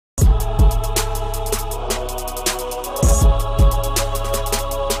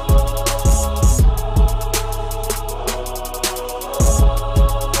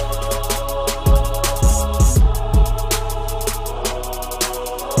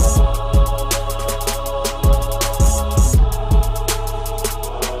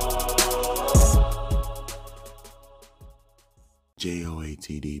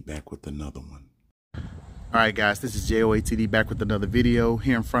J.O.A.T.D back with another one. Alright guys, this is J.O.A.T.D back with another video.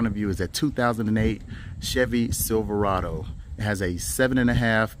 Here in front of you is a 2008 Chevy Silverado. It has a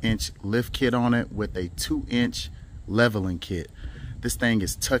 7.5-inch lift kit on it with a 2-inch leveling kit. This thing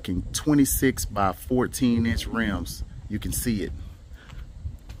is tucking 26 by 14-inch rims. You can see it.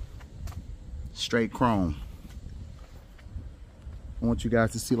 Straight chrome. I want you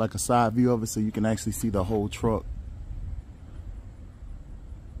guys to see like a side view of it so you can actually see the whole truck.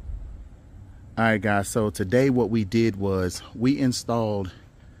 Alright guys, so today what we did was we installed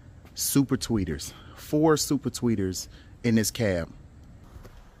super tweeters, 4 super tweeters in this cab.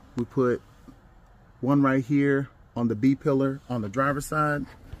 We put one right here on the B pillar on the driver's side,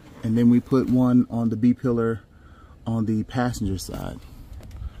 and then we put one on the B pillar on the passenger side.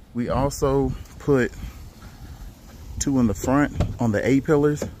 We also put 2 in the front on the A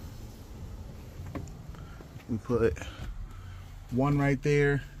pillars. We put one right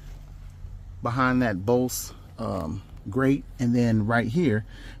there behind that Bose grate, and then right here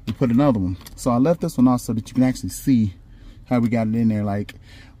we put another one. So I left this one off so that you can actually see how we got it in there. Like,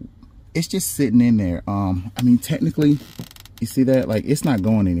 it's just sitting in there. I mean, technically, you see that? Like, it's not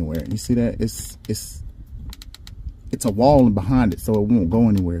going anywhere. You see that? It's a wall behind it, so it won't go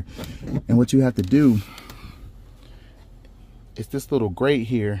anywhere. And what you have to do is this little grate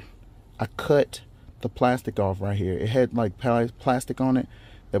here. I cut the plastic off right here. It had like plastic on it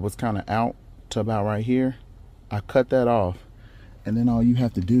that was kind of out to about right here. I cut that off, and then all you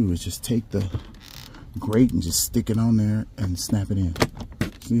have to do is just take the grate and just stick it on there and snap it in.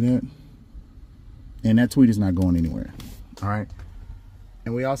 See that? And that tweeter's not going anywhere. All right.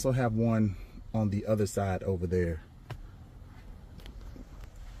 And we also have one on the other side over there.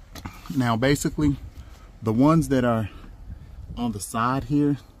 Now basically the ones that are on the side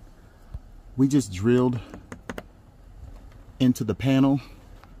here, we just drilled into the panel,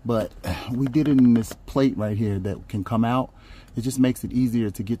 but we did it in this plate right here that can come out. It just makes it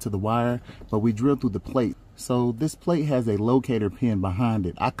easier to get to the wire, but we drilled through the plate. So this plate has a locator pin behind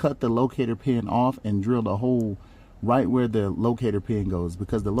it. I cut the locator pin off and drilled a hole right where the locator pin goes,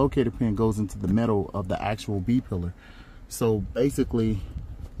 because the locator pin goes into the metal of the actual B pillar. So basically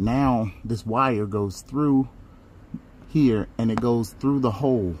now this wire goes through here and it goes through the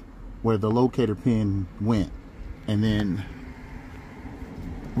hole where the locator pin went. And then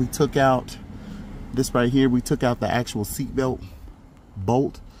we took out this right here. We took out the actual seatbelt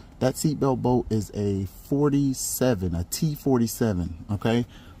bolt. That seatbelt bolt is a 47, a T47. Okay,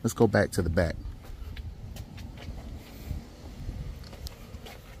 let's go back to the back.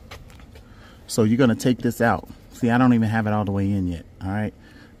 So you're gonna take this out. See, I don't even have it all the way in yet. All right,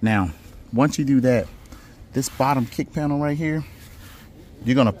 now once you do that, this bottom kick panel right here,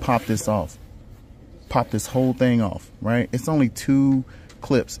 you're gonna pop this off. Pop this whole thing off, right? It's only 2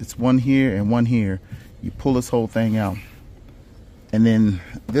 clips. It's one here and one here. You pull this whole thing out, and then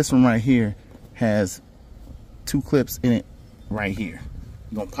this one right here has 2 clips in it right here.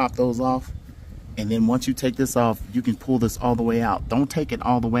 You're gonna pop those off, and then once you take this off, you can pull this all the way out. Don't take it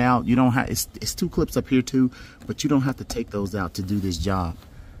all the way out. You don't have, it's 2 clips up here too, but you don't have to take those out to do this job.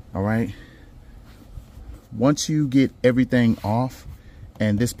 All right, once you get everything off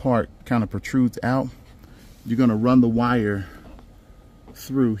and this part kind of protrudes out, you're gonna run the wire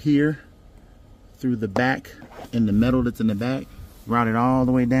through here, through the back, in the metal that's in the back, route it all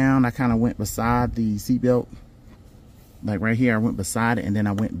the way down. I kind of went beside the seatbelt, like right here. I went beside it, and then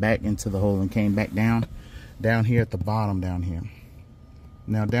I went back into the hole and came back down here at the bottom down here.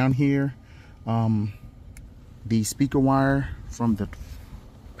 Now down here, the speaker wire from the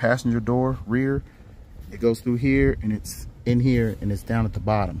passenger door rear, it goes through here, and it's in here, and it's down at the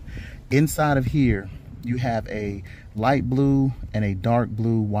bottom. Inside of here, you have a light blue and a dark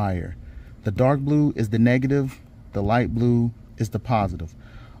blue wire. The dark blue is the negative, the light blue is the positive.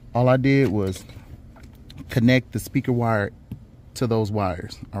 All I did was connect the speaker wire to those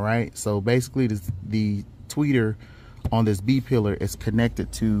wires. All right, so basically the tweeter on this B pillar is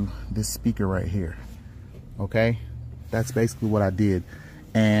connected to this speaker right here. Okay, that's basically what I did.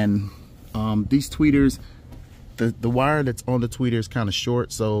 And these tweeters, the wire that's on the tweeter is kind of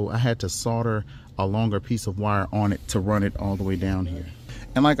short, so I had to solder a longer piece of wire on it to run it all the way down here.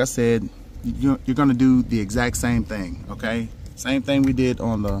 And like I said, you're gonna do the exact same thing. Okay, same thing we did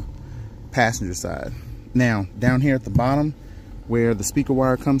on the passenger side. Now down here at the bottom where the speaker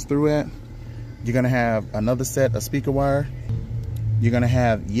wire comes through at, you're gonna have another set of speaker wire. You're gonna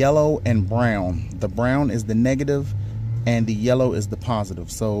have yellow and brown. The brown is the negative and the yellow is the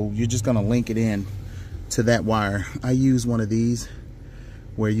positive. So you're just gonna link it in to that wire. I use one of these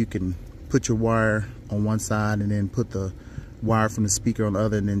where you can put your wire on one side and then put the wire from the speaker on the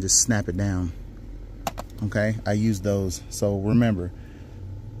other and then just snap it down. Okay, I use those. So remember,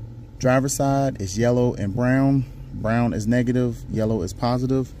 driver's side is yellow and brown. Brown is negative, yellow is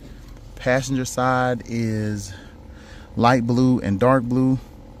positive. Passenger side is light blue and dark blue.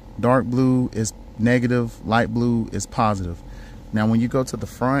 Dark blue is negative, light blue is positive. Now when you go to the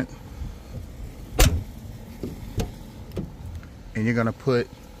front and you're gonna put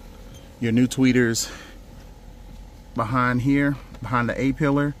your new tweeters behind here, behind the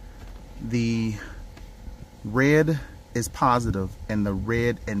A-pillar, the red is positive and the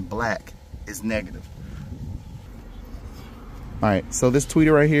red and black is negative. All right, so this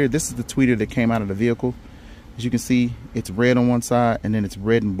tweeter right here, this is the tweeter that came out of the vehicle. As you can see, it's red on one side and then it's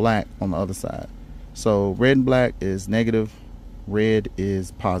red and black on the other side. So red and black is negative, red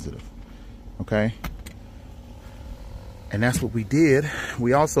is positive, okay? And that's what we did.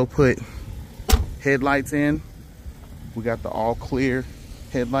 We also put headlights in. We got the all clear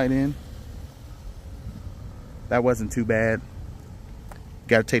headlight in. That wasn't too bad.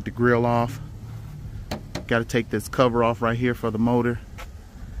 Got to take the grill off. Got to take this cover off right here for the motor.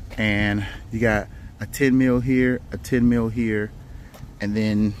 And you got a 10 mil here, a 10 mil here, and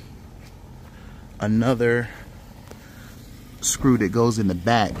then another screw that goes in the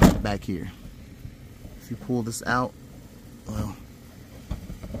back here. If you pull this out, well,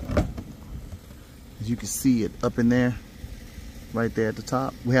 as you can see it up in there, right there at the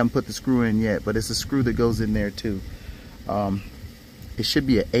top. We haven't put the screw in yet, but it's a screw that goes in there too. It should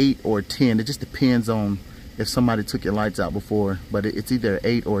be an 8 or a 10. It just depends on if somebody took your lights out before, but it's either an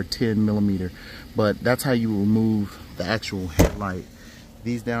 8 or a 10 millimeter. But that's how you remove the actual headlight.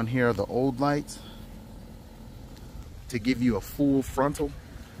 These down here are the old lights to give you a full frontal.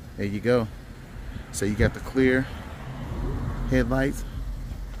 There you go. So you got the clear headlights.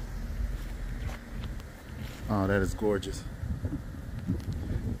 Oh, that is gorgeous.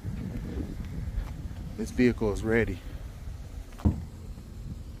 This vehicle is ready.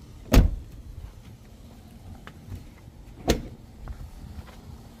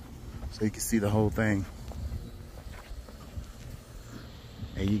 So you can see the whole thing.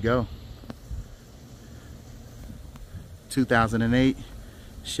 There you go. 2008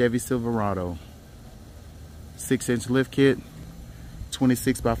 Chevy Silverado. 6-inch lift kit,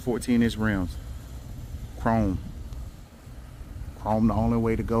 26 by 14-inch rims. Chrome. Chrome the only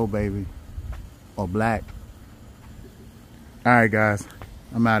way to go, baby. Or black. All right, guys.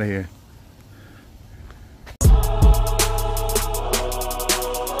 I'm out of here.